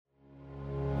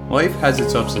Life has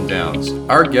its ups and downs.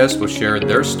 Our guests will share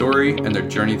their story and their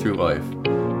journey through life.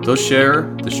 They'll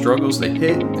share the struggles they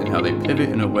hit and how they pivot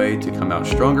in a way to come out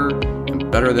stronger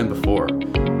and better than before.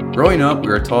 Growing up,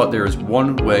 we are taught there is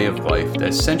one way of life that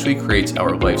essentially creates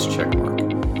our life's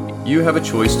checkmark. You have a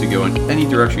choice to go in any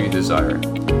direction you desire.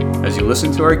 As you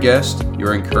listen to our guest, you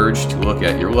are encouraged to look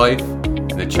at your life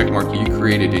and the checkmark you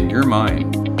created in your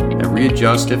mind and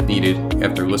readjust if needed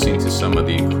after listening to some of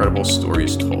the incredible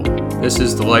stories told. This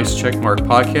is the Life's Checkmark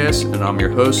podcast, and I'm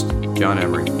your host, John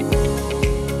Emery.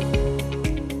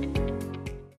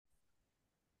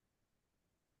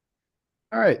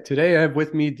 All right, today I have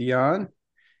with me DeAn,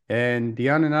 and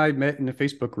DeAn and I met in a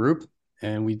Facebook group,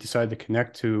 and we decided to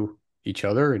connect to each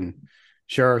other and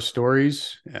share our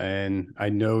stories. And I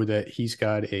know that he's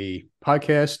got a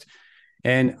podcast,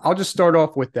 and I'll just start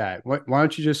off with that. Why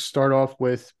don't you just start off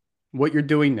with what you're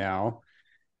doing now,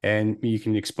 and you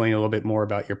can explain a little bit more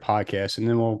about your podcast, and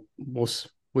then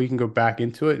we can go back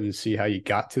into it and see how you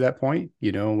got to that point,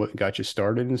 you know, what got you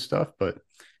started and stuff. But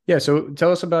yeah, so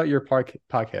tell us about your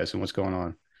podcast and what's going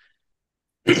on.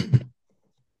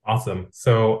 Awesome.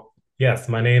 So yes,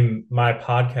 my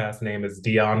podcast name is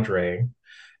DeAndre,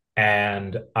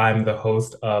 and I'm the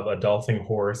host of Adulting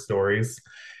Horror Stories.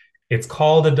 It's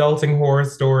called Adulting Horror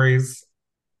Stories.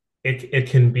 It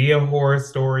can be a horror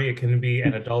story, it can be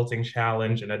an adulting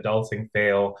challenge, an adulting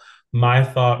fail. My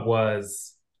thought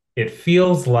was it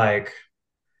feels like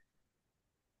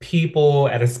people,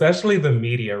 and especially the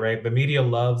media, right? The media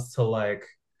loves to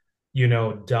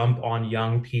dump on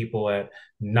young people at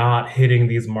not hitting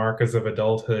these markers of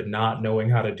adulthood, not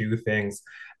knowing how to do things.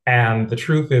 And the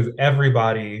truth is,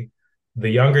 everybody,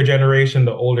 the younger generation,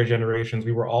 the older generations,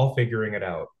 we were all figuring it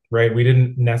out, right? We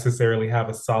didn't necessarily have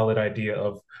a solid idea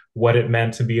of what it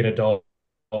meant to be an adult,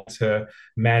 to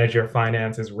manage your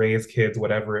finances, raise kids,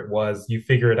 whatever it was. You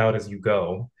figure it out as you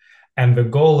go. And the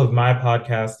goal of my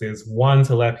podcast is one,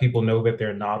 to let people know that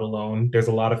they're not alone. There's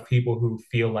a lot of people who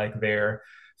feel like they're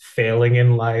failing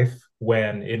in life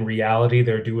when in reality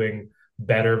they're doing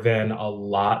better than a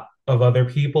lot of other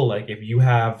people. Like if you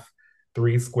have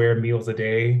 3 square meals a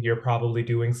day, you're probably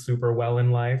doing super well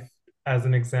in life, as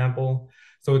an example.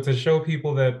 So to show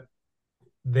people that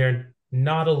they're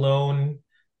not alone,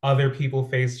 other people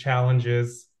face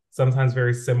challenges, sometimes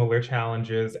very similar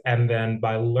challenges. And then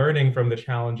by learning from the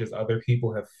challenges other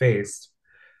people have faced,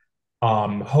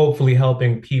 hopefully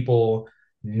helping people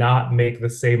not make the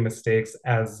same mistakes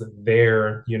as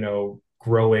they're,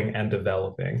 growing and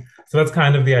developing. So that's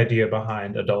kind of the idea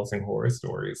behind Adulting Horror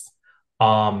Stories.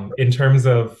 In terms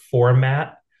of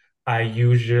format, I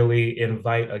usually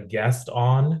invite a guest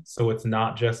on. So it's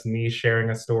not just me sharing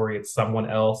a story, it's someone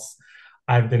else.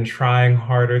 I've been trying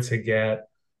harder to get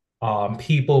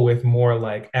people with more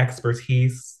like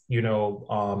expertise,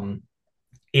 in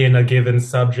a given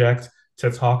subject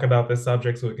to talk about the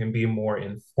subject so it can be more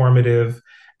informative.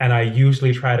 And I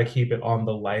usually try to keep it on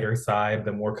the lighter side,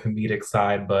 the more comedic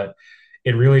side, but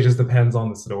it really just depends on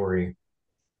the story.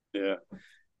 Yeah.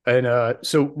 And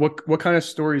so what kind of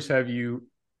stories have you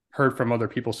heard from other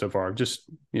people so far? Just,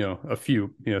 a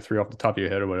few, three off the top of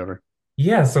your head or whatever.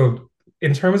 Yeah, so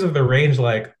in terms of the range,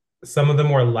 like some of the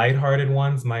more lighthearted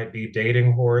ones might be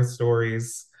dating horror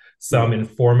stories. Some Mm.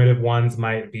 informative ones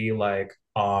might be like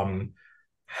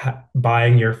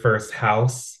buying your first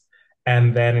house.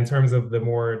 And then in terms of the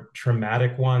more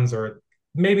traumatic ones, or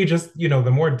maybe just,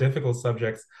 the more difficult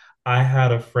subjects, I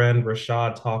had a friend,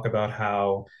 Rashad, talk about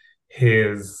how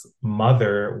his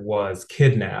mother was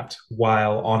kidnapped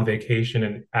while on vacation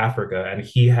in Africa. And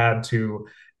he had to,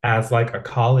 as like a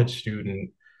college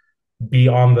student, be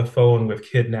on the phone with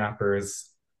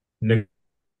kidnappers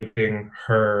negotiating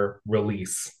her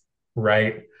release,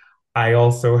 right? I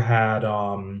also had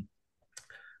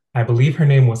I believe her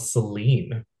name was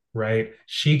Celine, right?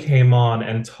 She came on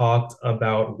and talked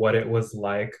about what it was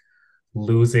like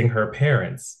losing her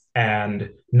parents.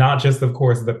 And not just, of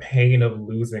course, the pain of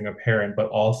losing a parent, but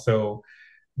also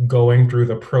going through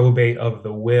the probate of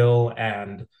the will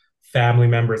and family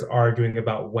members arguing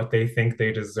about what they think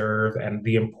they deserve and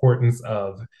the importance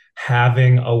of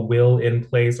having a will in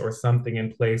place or something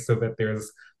in place so that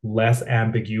there's less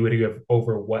ambiguity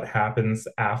over what happens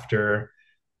after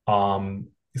um,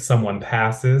 someone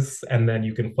passes, and then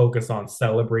you can focus on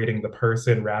celebrating the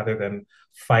person rather than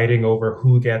fighting over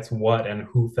who gets what and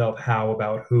who felt how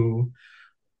about who.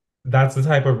 That's the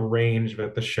type of range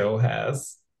that the show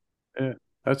has. Yeah,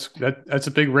 that's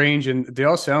a big range, and they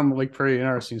all sound like pretty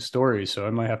interesting stories. So I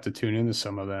might have to tune into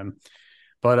some of them.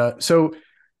 But so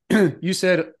you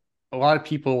said a lot of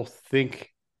people think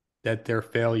that they're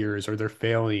failures or they're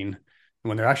failing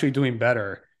when they're actually doing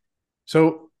better.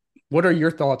 So What are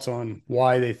your thoughts on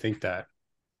why they think that?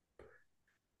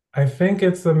 I think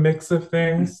it's a mix of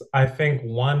things. I think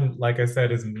one, like I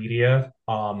said, is media.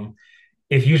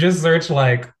 If you just search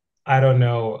like, I don't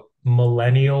know,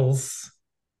 millennials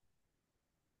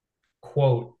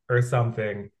quote or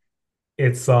something,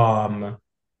 it's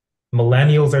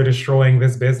millennials are destroying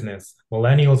this business.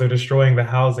 Millennials are destroying the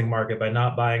housing market by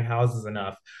not buying houses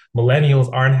enough. Millennials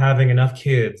aren't having enough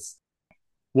kids.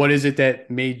 What is it that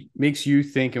makes you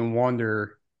think and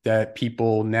wonder that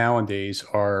people nowadays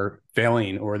are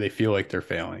failing or they feel like they're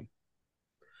failing?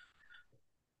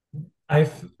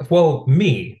 Well,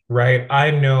 me, right?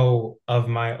 I know of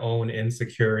my own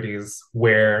insecurities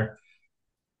where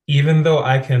even though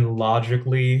I can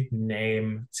logically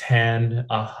name 10,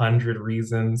 100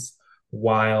 reasons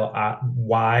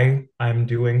why I'm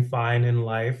doing fine in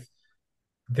life,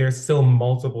 there's still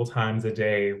multiple times a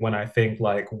day when I think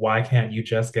like, why can't you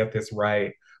just get this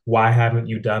right? Why haven't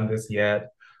you done this yet?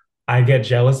 I get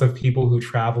jealous of people who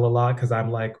travel a lot because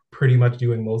I'm like pretty much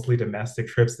doing mostly domestic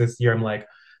trips this year. I'm like,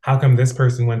 how come this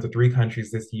person went to 3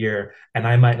 countries this year and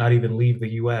I might not even leave the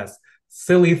US?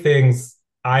 Silly things.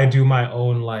 I do my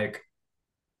own like,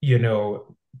 you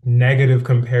know, negative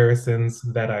comparisons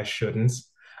that I shouldn't.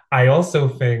 I also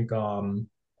think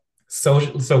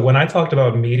so when I talked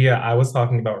about media, I was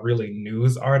talking about really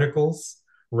news articles,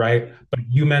 right? But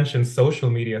you mentioned social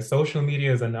media. Social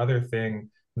media is another thing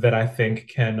that I think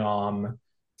can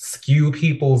skew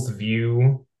people's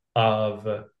view of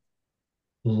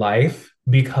life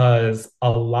because a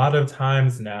lot of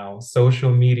times now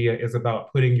social media is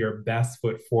about putting your best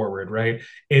foot forward, right?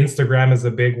 Instagram is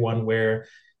a big one where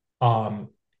um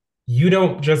you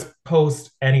don't just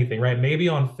post anything, right? Maybe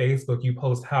on Facebook, you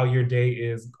post how your day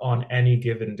is on any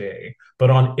given day. But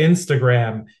on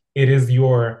Instagram, it is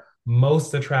your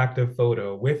most attractive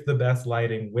photo with the best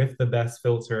lighting, with the best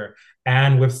filter,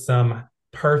 and with some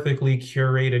perfectly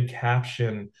curated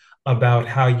caption about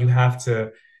how you have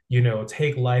to,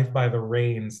 take life by the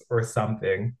reins or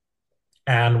something.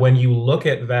 And when you look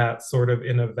at that sort of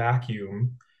in a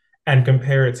vacuum and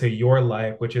compare it to your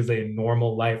life, which is a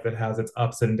normal life that has its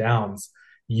ups and downs,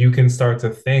 you can start to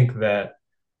think that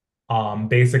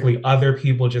basically other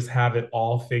people just have it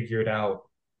all figured out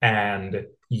and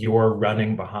you're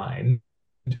running behind.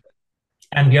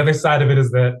 And the other side of it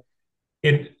is that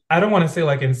I don't want to say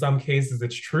like in some cases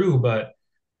it's true, but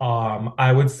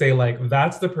I would say like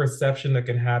that's the perception that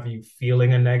can have you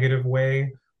feeling a negative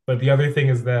way. But the other thing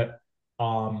is that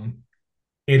um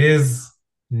it is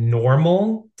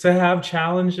normal to have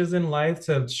challenges in life,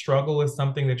 to struggle with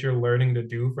something that you're learning to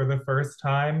do for the first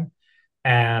time.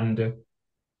 And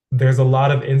there's a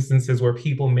lot of instances where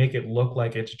people make it look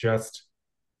like it's just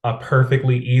a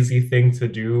perfectly easy thing to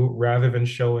do rather than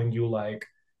showing you like,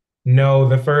 no,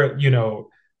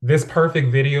 this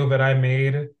perfect video that I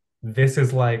made, this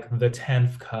is like the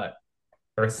 10th cut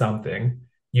or something.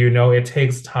 It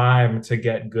takes time to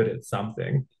get good at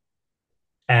something.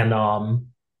 And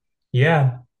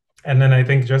yeah. And then I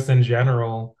think just in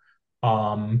general,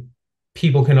 um,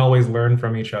 people can always learn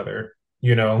from each other,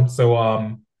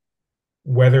 So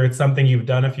whether it's something you've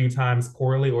done a few times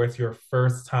poorly or it's your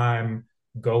first time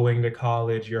going to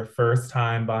college, your first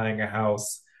time buying a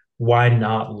house, why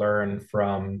not learn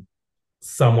from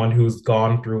someone who's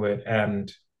gone through it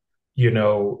and, you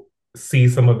know, see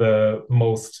some of the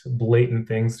most blatant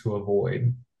things to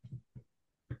avoid?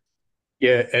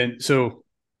 Yeah, and so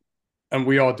and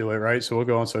we all do it, right? So we'll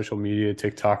go on social media,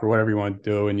 TikTok or whatever you want to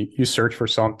do, and you search for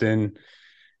something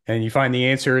and you find the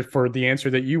answer for the answer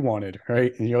that you wanted,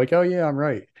 right? And you're like, oh yeah, I'm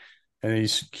right. And then you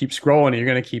keep scrolling and you're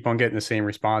going to keep on getting the same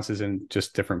responses and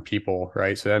just different people,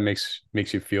 right? So that makes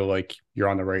you feel like you're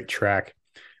on the right track.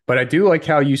 But I do like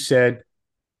how you said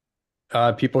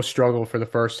people struggle for the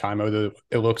first time, although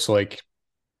it looks like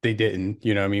they didn't.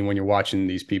 You know, what I mean, when you're watching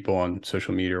these people on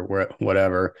social media or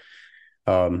whatever.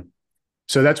 Um,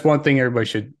 so that's one thing everybody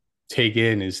should take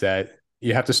in is that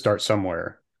you have to start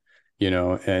somewhere,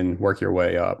 and work your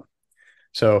way up.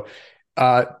 So,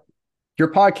 uh, your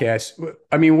podcast,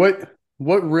 I mean, what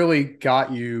really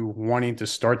got you wanting to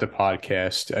start the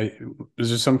podcast? Was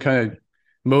there some kind of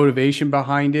motivation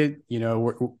behind it?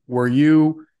 Were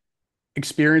you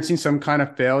experiencing some kind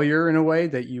of failure in a way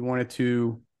that you wanted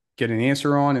to get an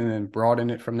answer on and then broaden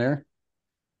it from there?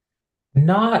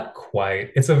 Not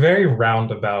quite. It's a very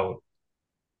roundabout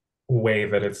way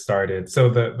that it started. So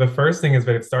the first thing is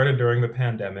that it started during the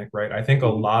pandemic, right? I think a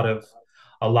Mhm. lot of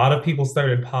a lot of people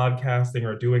started podcasting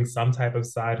or doing some type of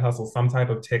side hustle, some type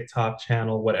of TikTok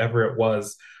channel, whatever it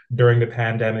was during the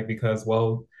pandemic because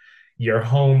well, you're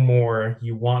home more,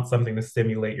 you want something to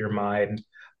stimulate your mind.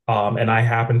 And I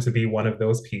happen to be one of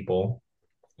those people.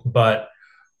 But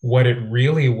what it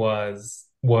really was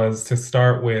to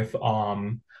start with,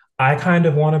 I kind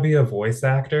of want to be a voice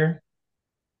actor,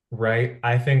 right?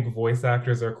 I think voice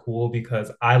actors are cool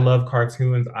because I love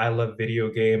cartoons, I love video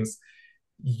games.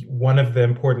 One of the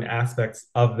important aspects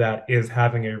of that is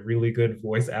having a really good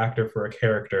voice actor for a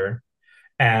character.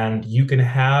 And you can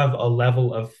have a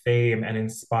level of fame and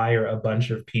inspire a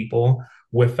bunch of people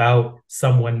without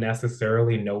someone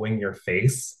necessarily knowing your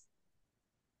face.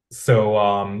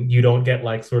 So you don't get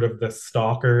like sort of the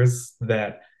stalkers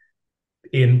that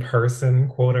in person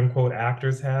quote unquote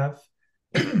actors have.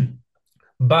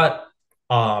 But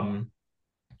um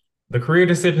the career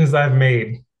decisions I've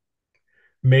made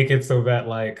make it so that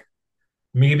like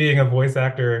me being a voice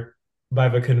actor by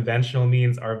the conventional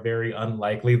means are very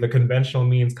unlikely. The conventional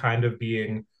means kind of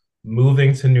being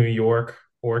moving to New York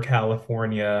or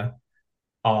California,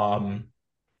 um,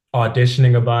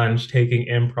 auditioning a bunch, taking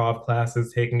improv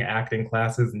classes, taking acting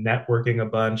classes, networking a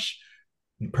bunch,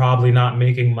 probably not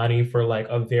making money for like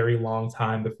a very long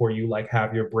time before you like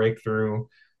have your breakthrough.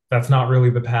 That's not really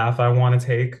the path I want to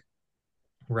take,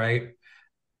 right?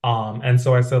 And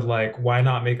so I said, like, why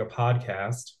not make a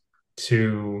podcast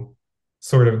to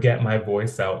sort of get my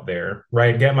voice out there,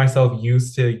 right? Get myself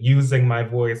used to using my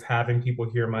voice, having people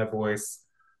hear my voice,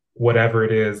 whatever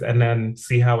it is, and then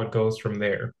see how it goes from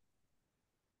there.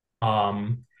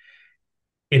 Um,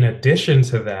 in addition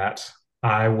to that,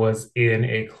 I was in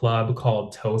a club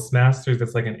called Toastmasters.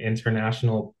 It's like an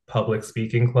international public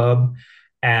speaking club,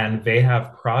 and they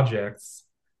have projects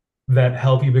that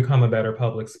help you become a better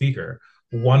public speaker.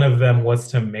 One of them was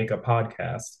to make a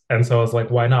podcast. And so I was like,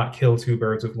 why not kill two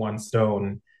birds with one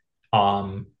stone?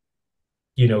 Um,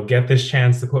 get this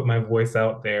chance to put my voice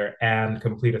out there and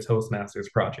complete a Toastmasters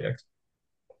project.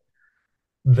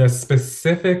 The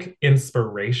specific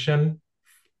inspiration,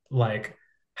 like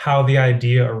how the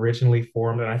idea originally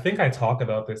formed, and I think I talk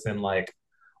about this in like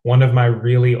one of my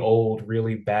really old,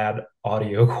 really bad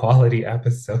audio quality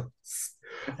episodes.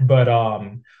 But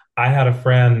I had a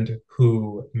friend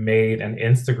who made an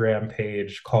Instagram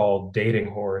page called Dating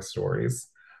Horror Stories,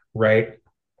 right?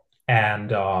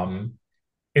 And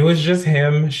it was just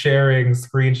him sharing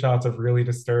screenshots of really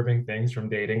disturbing things from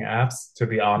dating apps, to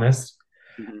be honest.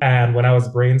 Mhm. And when I was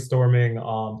brainstorming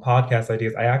podcast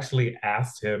ideas, I actually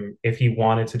asked him if he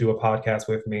wanted to do a podcast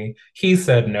with me. He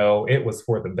said no, it was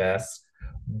for the best.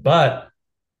 But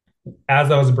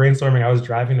as I was brainstorming, I was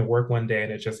driving to work one day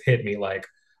and it just hit me like,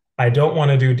 I don't want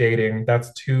to do dating.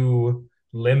 That's too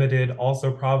limited,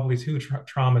 also probably too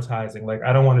traumatizing. Like,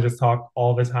 I don't want to just talk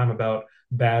all the time about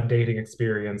bad dating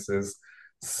experiences.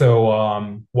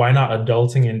 So, why not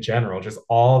adulting in general? Just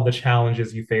all the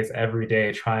challenges you face every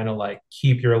day, trying to like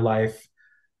keep your life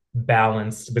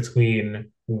balanced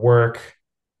between work,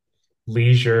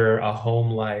 leisure, a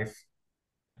home life,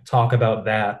 talk about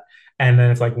that. And then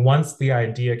it's like, once the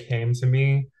idea came to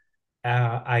me,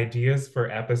 ideas for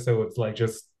episodes, like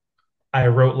just I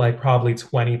wrote like probably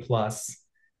 20 plus,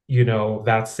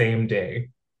 that same day.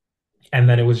 And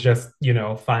then it was just,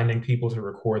 finding people to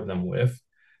record them with.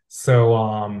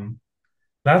 So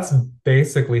that's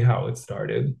basically how it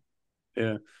started.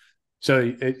 Yeah.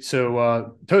 So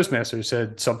Toastmasters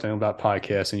said something about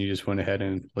podcasts, and you just went ahead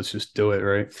and let's just do it,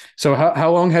 right? So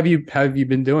how long have you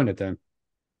been doing it then?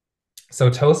 So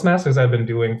Toastmasters I've been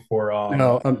doing for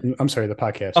No, I'm sorry, the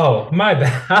podcast. oh my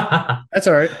bad. That's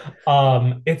all right.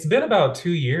 It's been about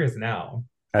 2 years now.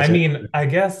 I That's it. mean, I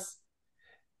guess,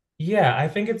 yeah, I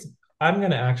think I'm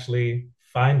gonna actually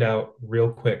find out real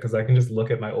quick because I can just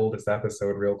look at my oldest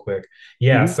episode real quick.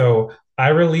 Yeah, Mhm. so I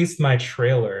released my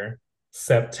trailer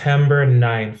September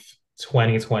 9th,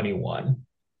 2021.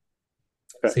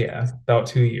 Okay. So yeah, about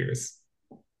 2 years.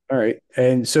 All right.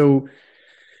 And so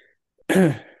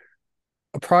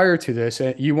prior to this,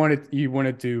 you wanted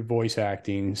to do voice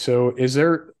acting. So is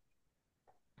there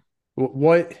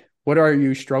what are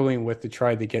you struggling with to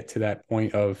try to get to that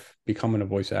point of becoming a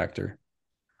voice actor?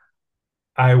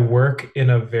 I work in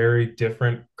a very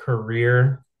different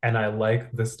career and I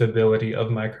like the stability of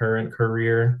my current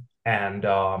career. And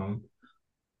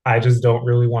I just don't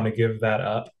really want to give that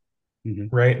up Hmm.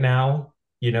 right now.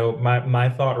 My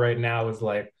thought right now is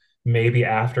like maybe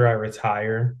after I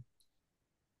retire,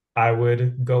 I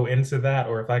would go into that,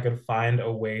 or if I could find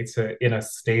a way to, in a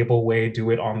stable way, do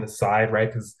it on the side, right?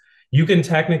 Because you can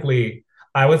technically,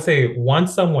 I would say,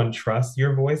 once someone trusts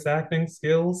your voice acting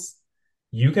skills,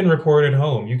 you can record at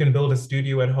home. You can build a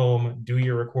studio at home, do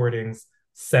your recordings,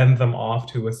 send them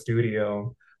off to a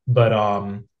studio. But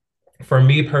for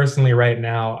me personally, right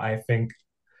now, I think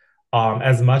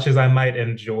as much as I might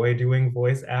enjoy doing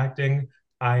voice acting,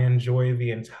 I enjoy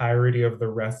the entirety of the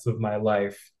rest of my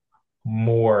life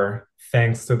more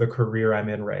thanks to the career I'm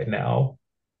in right now.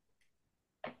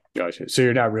 Gotcha. So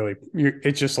you're not really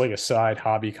it's just like a side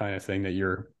hobby kind of thing that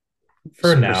you're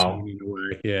For pursuing now. in a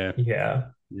way. Yeah. Yeah.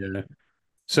 Yeah.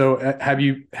 So have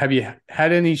you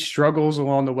had any struggles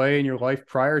along the way in your life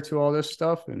prior to all this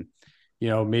stuff and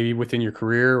maybe within your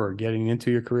career or getting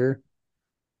into your career?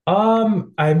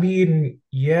 I mean,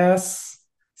 yes.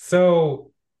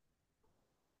 So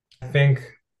I think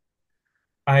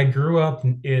I grew up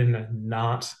in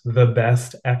not the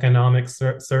best economic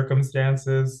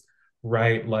circumstances,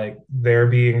 right? Like there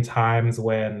being times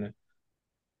when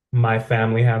my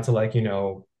family had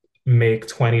to make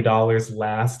 $20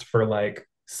 last for like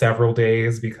several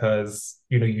days because,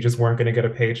 you just weren't going to get a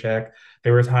paycheck.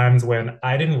 There were times when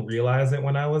I didn't realize it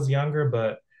when I was younger,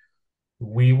 but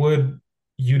we would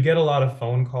you'd get a lot of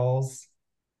phone calls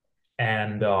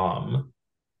and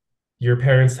your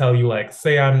parents tell you like,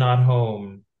 say I'm not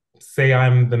home, say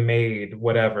I'm the maid,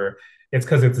 whatever. It's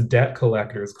because it's debt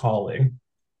collectors calling,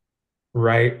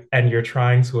 right? And you're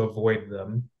trying to avoid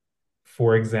them,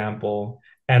 for example.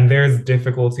 And there's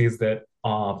difficulties that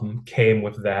came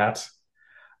with that.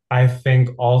 I think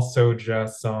also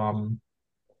just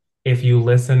if you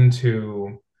listen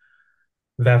to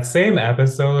that same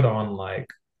episode on like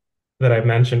that I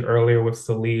mentioned earlier with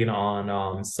Celine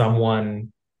on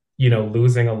someone,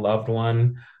 losing a loved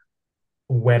one.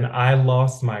 When I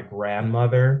lost my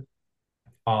grandmother,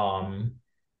 um,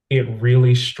 it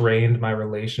really strained my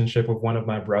relationship with one of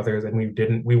my brothers, and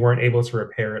we weren't able to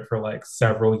repair it for like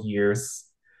several years.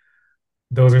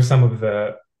 Those are some of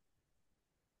the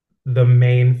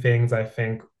main things I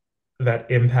think that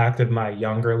impacted my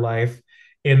younger life.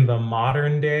 In the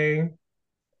modern day,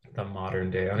 I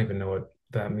don't even know what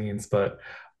that means, but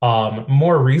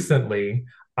more recently,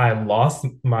 I lost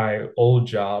my old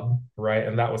job, right?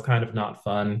 And that was kind of not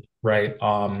fun, right?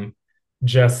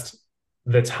 Just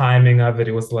the timing of it,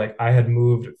 it was like I had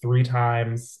moved three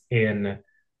times in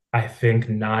I think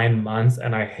 9 months,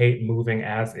 and I hate moving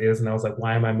as is. And I was like,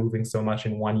 why am I moving so much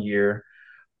in 1 year?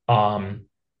 Um,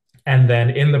 and then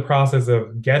in the process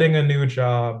of getting a new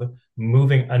job,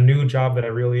 moving a new job that I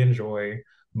really enjoy,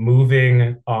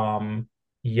 moving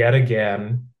yet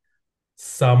again,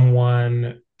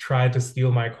 someone tried to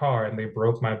steal my car and they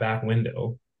broke my back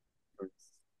window.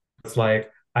 It's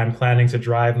like I'm planning to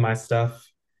drive my stuff,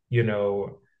 you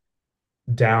know,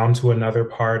 down to another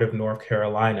part of North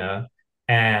Carolina,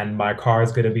 and my car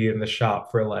is going to be in the shop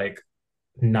for like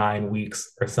 9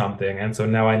 weeks or something. And so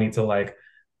now I need to like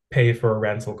pay for a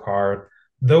rental car.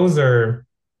 Those are,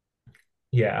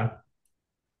 yeah,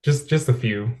 just a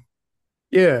few.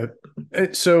 Yeah.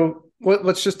 So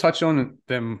let's just touch on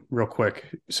them real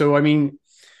quick. So I mean,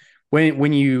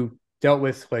 when you dealt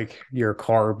with like your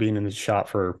car being in the shop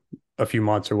for a few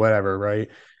months or whatever, right?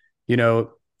 You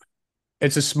know,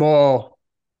 it's a small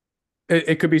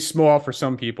it could be small for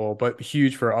some people, but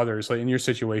huge for others. Like in your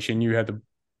situation, you had to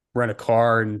rent a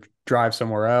car and drive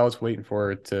somewhere else, waiting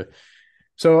for it to.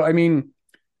 So, I mean,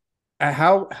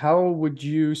 how would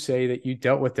you say that you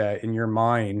dealt with that in your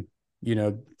mind?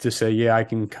 To say, yeah, I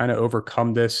can kind of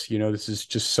overcome this. This is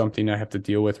just something I have to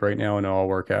deal with right now, and it'll all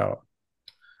work out.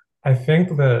 I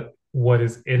think that what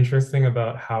is interesting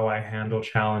about how I handle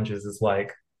challenges is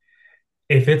like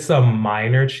if it's a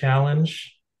minor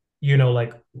challenge,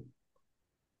 like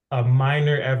a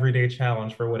minor everyday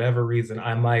challenge for whatever reason,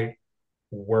 I might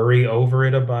worry over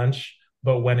it a bunch.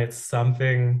 But when it's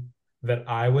something that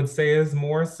I would say is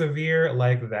more severe,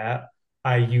 like that,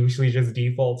 I usually just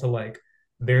default to like,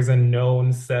 there's a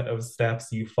known set of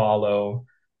steps you follow.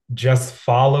 Just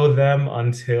follow them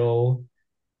until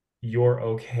you're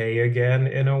okay again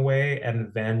in a way.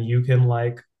 And then you can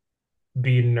like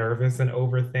be nervous and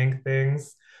overthink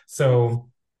things. So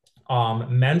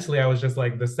mentally, I was just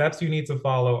like, the steps you need to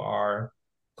follow are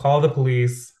call the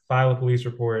police, file a police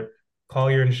report,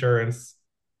 call your insurance,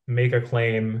 make a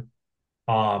claim,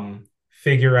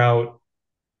 figure out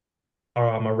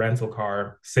a rental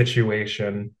car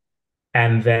situation,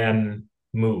 and then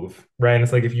move. Right. And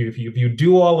it's like if you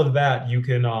do all of that, you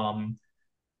can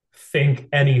think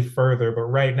any further. But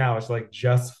right now it's like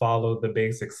just follow the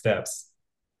basic steps.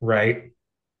 Right.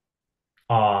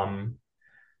 Um,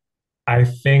 I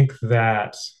think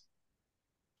that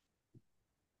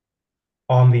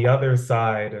on the other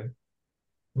side,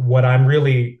 what I'm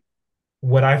really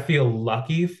what I feel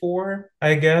lucky for,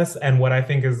 I guess, and what I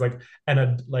think is like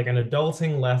an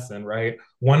adulting lesson, right?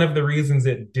 One of the reasons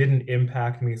it didn't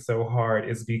impact me so hard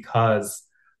is because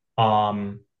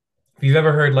if you've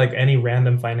ever heard like any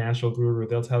random financial guru,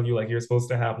 they'll tell you like you're supposed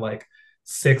to have like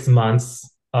 6 months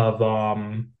of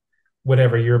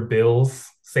whatever your bills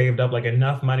saved up, like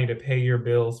enough money to pay your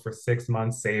bills for 6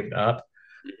 months saved up.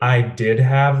 I did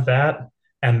have that.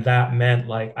 And that meant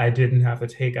like I didn't have to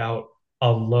take out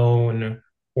a loan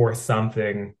or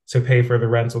something to pay for the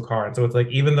rental car. And so it's like,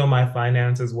 even though my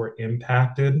finances were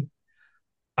impacted,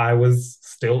 I was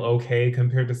still okay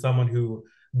compared to someone who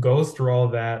goes through all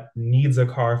that, needs a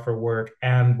car for work.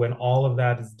 And when all of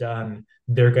that is done,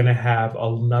 they're going to have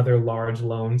another large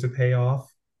loan to pay off.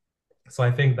 So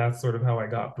I think that's sort of how I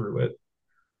got through it.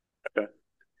 Okay.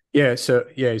 Yeah, so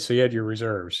you had your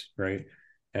reserves, right?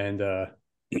 And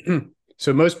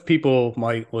so most people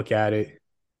might look at it,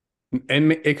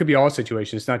 and it could be all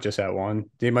situations, it's not just that one.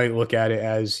 They might look at it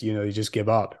as, they just give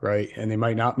up, right? And they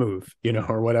might not move,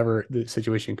 or whatever the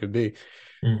situation could be.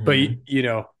 But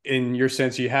Mm-hmm. in your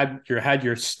sense, you had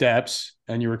your steps,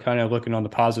 and you were kind of looking on the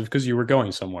positive because you were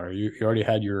going somewhere. You already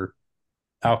had your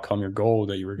outcome, your goal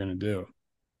that you were going to do.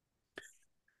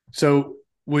 So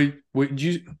what would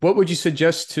you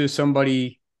suggest to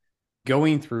somebody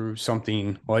going through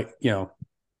something like,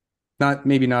 not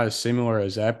as similar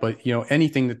as that, but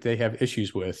anything that they have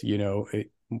issues with, you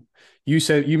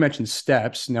mentioned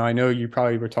steps. Now I know you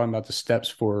probably were talking about the steps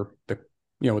for the,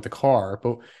 with the car,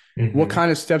 but what Mm-hmm. kind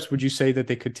of steps would you say that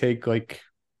they could take, like,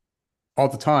 all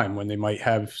the time when they might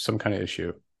have some kind of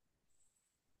issue?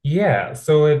 Yeah,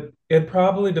 so it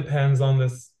probably depends on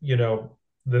this,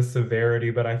 the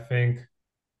severity, but I think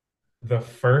the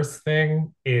first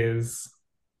thing is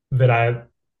that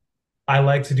I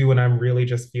like to do when I'm really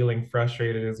just feeling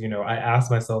frustrated is, I ask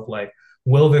myself, like,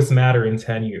 will this matter in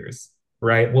 10 years?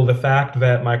 Right? Will the fact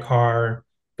that my car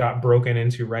got broken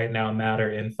into right now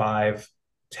matter in 5,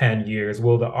 10 years?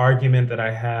 Will the argument that I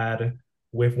had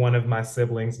with one of my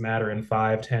siblings matter in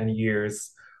 5, 10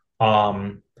 years?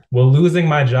 Um, will losing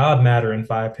my job matter in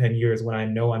 5, 10 years when I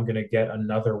know I'm going to get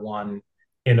another one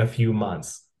in a few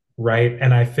months? Right.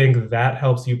 And I think that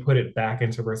helps you put it back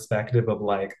into perspective of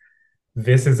like,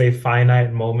 this is a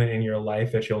finite moment in your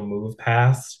life that you'll move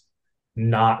past,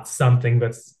 not something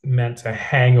that's meant to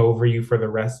hang over you for the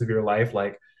rest of your life.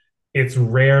 Like, it's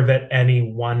rare that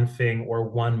any one thing or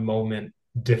one moment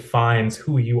defines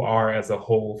who you are as a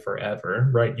whole forever,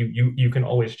 right? You can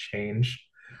always change.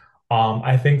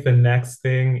 I think the next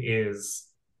thing is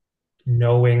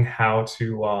knowing how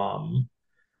to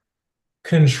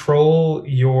control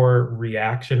your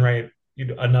reaction, right?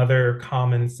 Another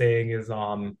common saying is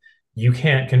you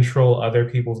can't control other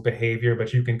people's behavior,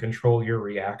 but you can control your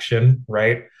reaction,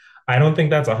 right? I don't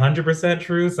think that's 100%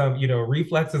 true. Some,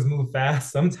 reflexes move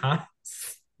fast sometimes,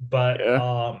 but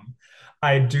Yeah.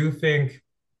 I do think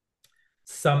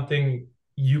something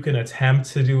you can attempt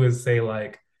to do is say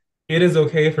like, it is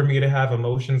okay for me to have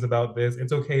emotions about this.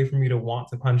 It's okay for me to want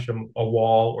to punch a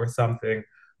wall or something,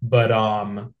 but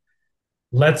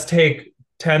let's take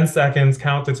 10 seconds,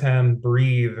 count to 10,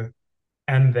 breathe,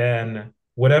 and then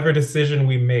whatever decision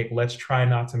we make, let's try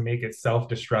not to make it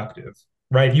self-destructive,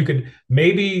 right? You could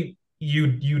maybe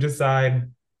you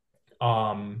decide,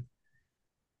 um,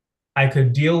 I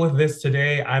could deal with this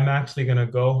today. I'm actually gonna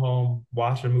go home,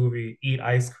 watch a movie, eat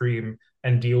ice cream,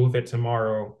 and deal with it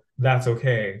tomorrow. That's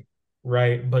okay,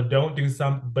 right? But don't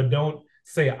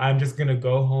say I'm just gonna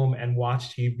go home and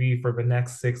watch TV for the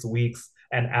next 6 weeks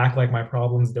and act like my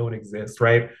problems don't exist,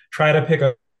 right? Try to pick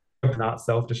a not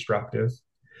self-destructive.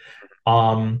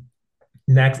 Um,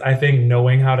 Next, I think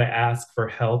knowing how to ask for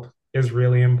help is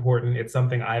really important. It's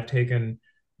something I've taken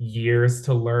years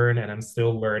to learn and I'm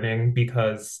still learning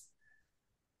because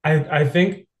I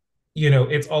think,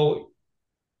 it's all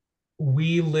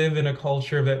we live in a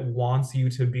culture that wants you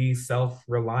to be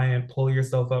self-reliant, pull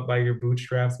yourself up by your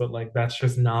bootstraps, but like that's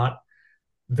just not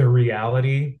the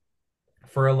reality.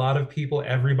 For a lot of people,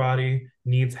 everybody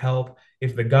needs help.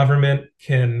 If the government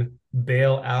can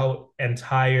bail out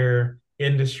entire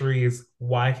industries,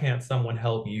 why can't someone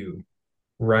help you?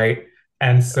 Right?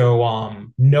 And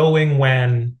so knowing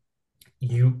when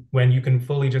you can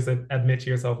fully just admit to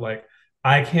yourself like,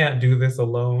 I can't do this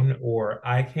alone, or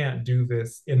I can't do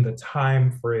this in the time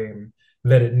frame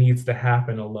that it needs to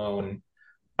happen alone.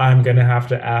 I'm going to have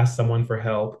to ask someone for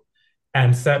help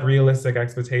and set realistic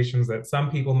expectations that some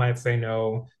people might say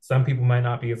no, some people might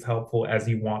not be as helpful as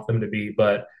you want them to be,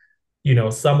 but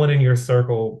someone in your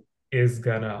circle is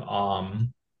gonna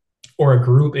or a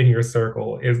group in your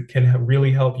circle is can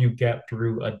really help you get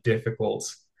through a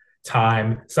difficult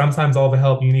time. Sometimes all the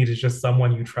help you need is just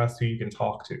someone you trust who you can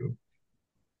talk to,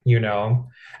 you know?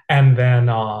 And then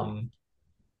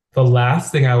the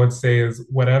last thing I would say is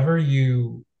whatever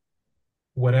you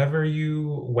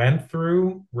went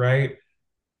through, right?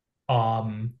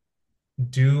 Um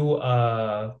do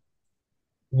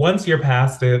once you're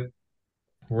past it,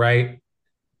 right?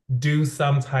 Do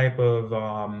some type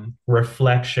of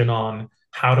reflection on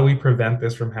how do we prevent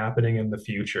this from happening in the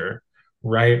future,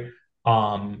 right?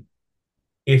 Um,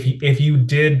 if you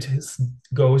did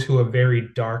go to a very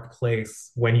dark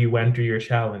place when you went through your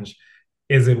challenge,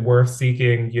 is it worth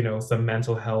seeking, some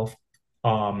mental health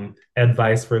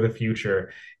advice for the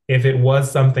future? If it was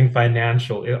something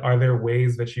financial, are there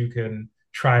ways that you can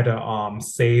try to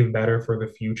save better for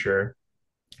the future?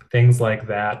 Things like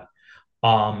that.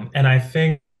 And I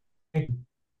think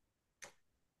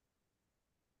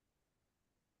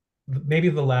maybe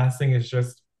the last thing is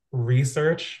just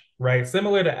research, right?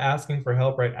 Similar to asking for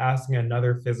help, right? Asking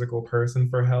another physical person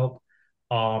for help.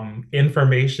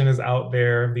 Information is out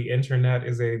there. The internet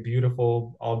is a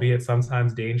beautiful, albeit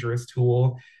sometimes dangerous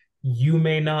tool. You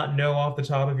may not know off the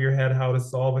top of your head how to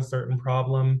solve a certain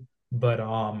problem, but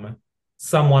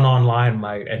someone online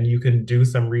might, and you can do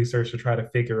some research to try to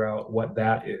figure out what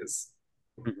that is.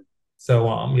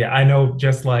 So yeah, I know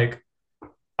just like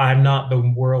I'm not the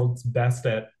world's best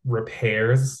at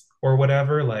repairs or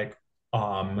whatever.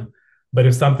 Um, but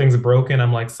if something's broken,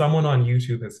 I'm like, someone on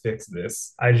YouTube has fixed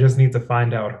this. I just need to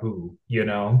find out who?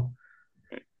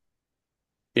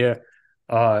 Yeah.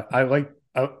 I like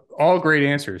all great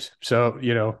answers. So,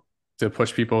 to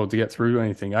push people to get through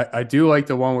anything. I do like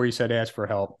the one where you said ask for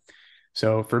help.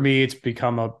 So for me, it's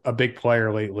become a big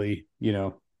player lately,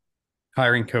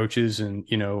 hiring coaches and,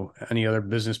 any other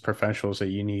business professionals that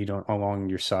you need along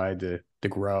your side to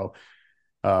grow.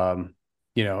 Um,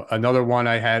 another one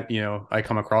I had, I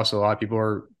come across a lot of people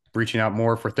are reaching out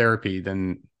more for therapy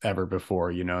than ever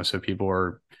before, so people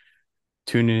are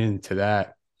tuning into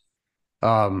that.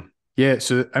 Yeah,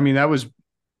 so I mean that was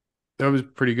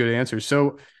pretty good answer.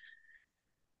 So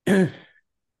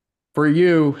for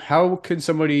you, how can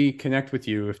somebody connect with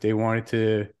you if they wanted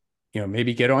to,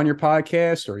 maybe get on your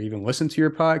podcast or even listen to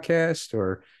your podcast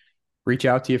or reach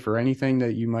out to you for anything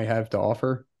that you might have to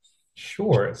offer?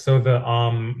 Sure. So the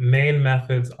main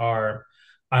methods are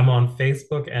I'm on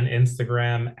Facebook and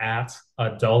Instagram at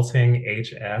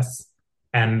adultinghs,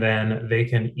 and then they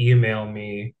can email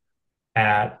me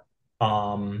at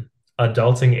um,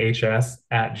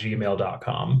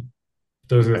 adultinghs@gmail.com.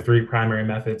 Those are the Okay. three primary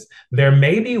methods. There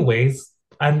may be ways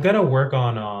I'm gonna work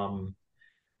on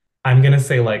I'm gonna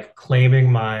say like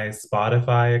claiming my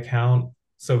Spotify account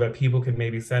so that people can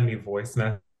maybe send me voice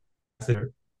messages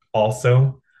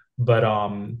also. But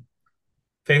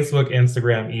Facebook,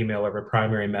 Instagram, email are the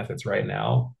primary methods right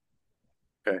now.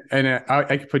 Okay. And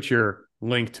I could put your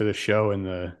link to the show in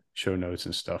the show notes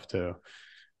and stuff too.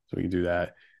 So we can do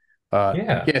that.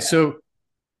 Yeah. Yeah. So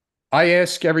I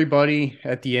ask everybody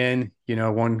at the end,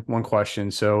 one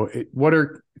question. So, what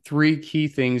are three key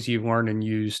things you've learned and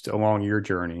used along your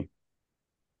journey?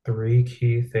 Three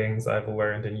key things I've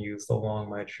learned and used along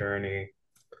my journey.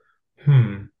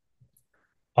 Hmm.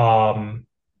 Um,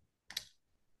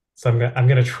 so I'm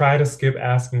gonna try to skip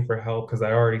asking for help because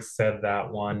I already said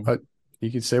that one. But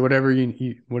you can say whatever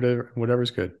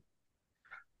whatever's good.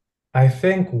 I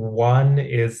think one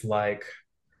is like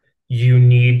you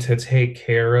need to take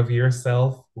care of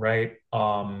yourself, right?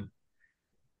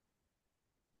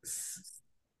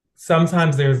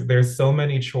 Sometimes there's so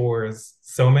many chores,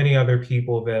 so many other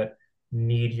people that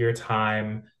need your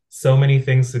time, so many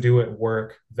things to do at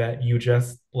work that you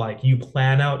just like you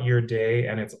plan out your day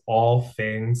and it's all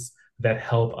things that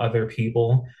help other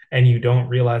people and you don't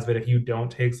realize that if you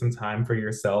don't take some time for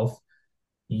yourself,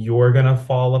 you're going to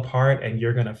fall apart and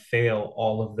you're going to fail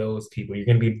all of those people. You're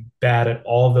going to be bad at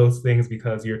all those things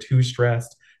because you're too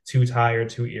stressed, too tired,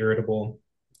 too irritable.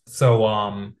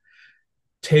 So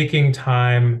taking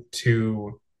time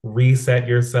to reset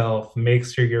yourself, make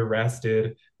sure you're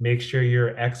rested, make sure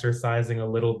you're exercising a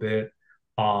little bit,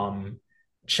 um,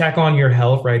 check on your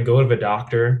health, right? Go to the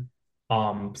doctor,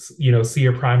 see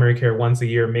your primary care once a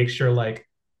year, make sure like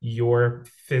you're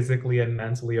physically and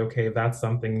mentally okay. That's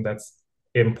something that's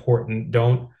important.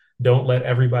 Don't let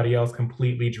everybody else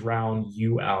completely drown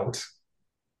you out.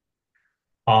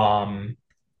 Um,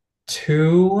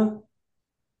 Two,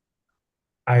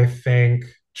 I think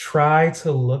try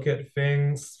to look at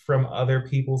things from other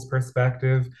people's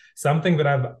perspective. Something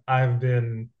that I've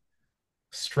been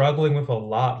struggling with a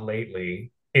lot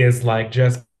lately is like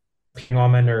just being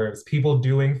on my nerves. People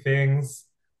doing things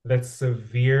that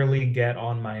severely get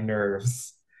on my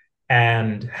nerves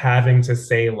and having to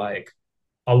say like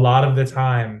a lot of the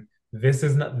time, this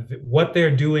is not what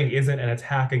they're doing isn't an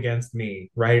attack against me,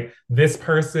 right? This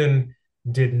person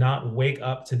did not wake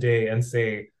up today and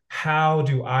say, how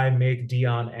do I make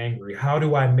DeAn angry? How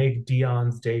do I make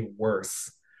DeAn's day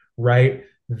worse? Right?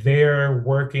 They're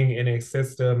working in a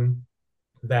system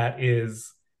that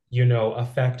is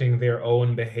affecting their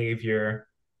own behavior.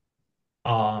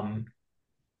 Um,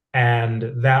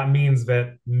 and that means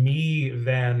that me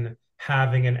then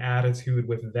having an attitude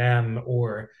with them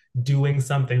or doing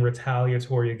something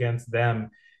retaliatory against them,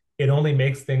 it only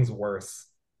makes things worse,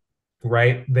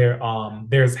 right?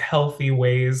 There's healthy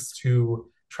ways to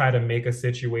try to make a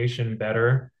situation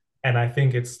better. And I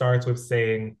think it starts with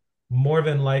saying, more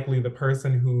than likely, the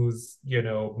person who's,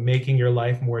 making your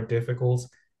life more difficult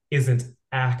isn't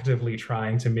actively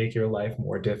trying to make your life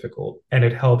more difficult. And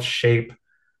it helps shape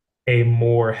a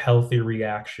more healthy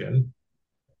reaction.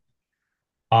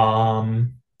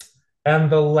 Um, and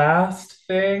the last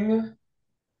thing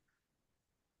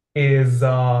is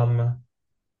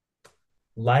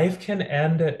life can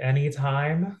end at any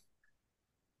time.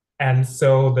 And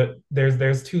so that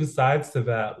there's two sides to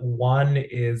that. One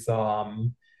is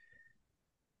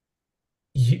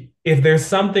if there's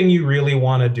something you really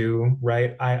want to do,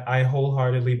 right? I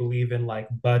wholeheartedly believe in like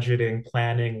budgeting,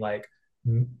 planning, like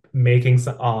making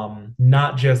some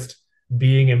not just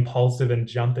being impulsive and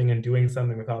jumping and doing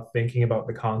something without thinking about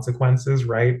the consequences,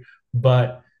 right?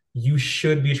 But you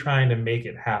should be trying to make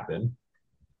it happen,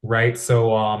 right?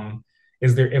 So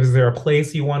is there a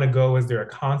place you want to go? Is there a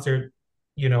concert,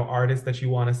 artist that you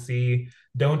want to see?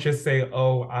 Don't just say,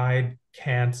 "Oh, I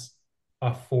can't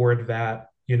afford that.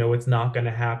 It's not going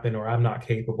to happen or I'm not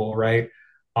capable," right?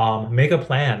 Make a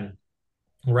plan,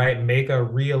 right? Make a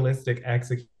realistic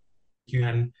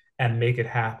execution and make it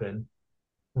happen,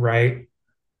 right?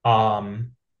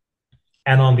 Um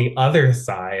and on the other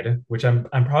side, which I'm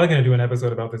probably going to do an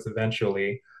episode about this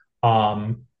eventually,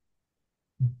 um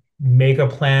make a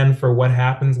plan for what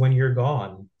happens when you're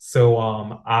gone. So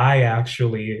I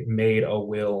actually made a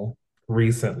will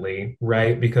recently,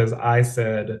 right? Because I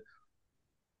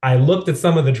looked at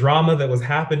some of the drama that was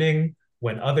happening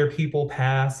when other people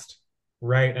passed,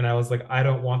 right? And I was like, I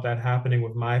don't want that happening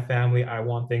with my family. I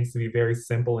want things to be very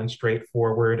simple and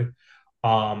straightforward.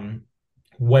 Um,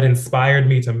 what inspired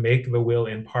me to make the will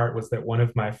in part was that one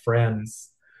of my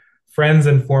friends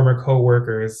and former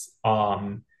coworkers,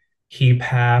 he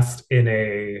passed in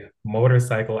a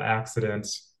motorcycle accident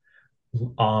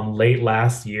late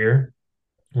last year,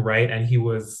 right? And he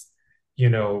was, you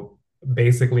know,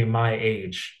 basically my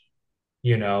age,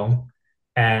 you know,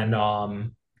 and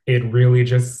it really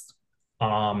just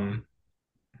um,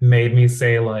 made me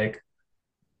say like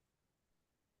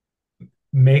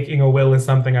making a will is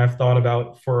something I've thought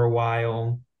about for a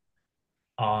while.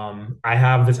 I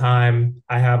have the time,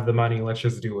 I have the money, let's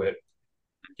just do it,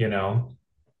 you know.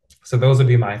 So those would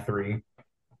be my three.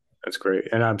 That's great.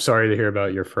 And I'm sorry to hear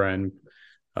about your friend.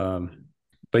 Um,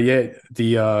 but yeah,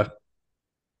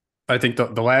 I think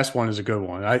the last one is a good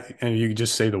one. And you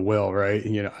just say the will, right?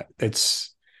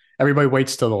 It's everybody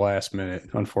waits till the last minute,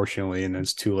 unfortunately, and then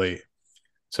it's too late.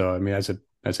 So I mean,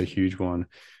 that's a huge one.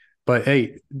 But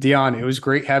hey, DeAn, it was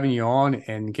great having you on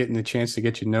and getting the chance to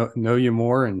get you know you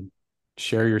more and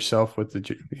share yourself with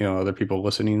the other people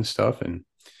listening and stuff. And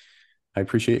I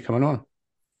appreciate you coming on.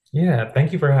 Yeah,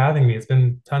 thank you for having me. It's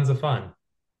been tons of fun.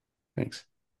 Thanks.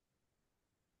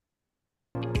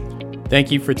 Thank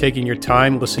you for taking your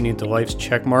time listening to Life's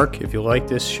Checkmark. If you like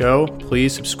this show,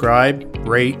 please subscribe,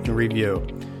 rate, and review.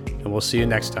 And we'll see you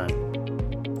next time.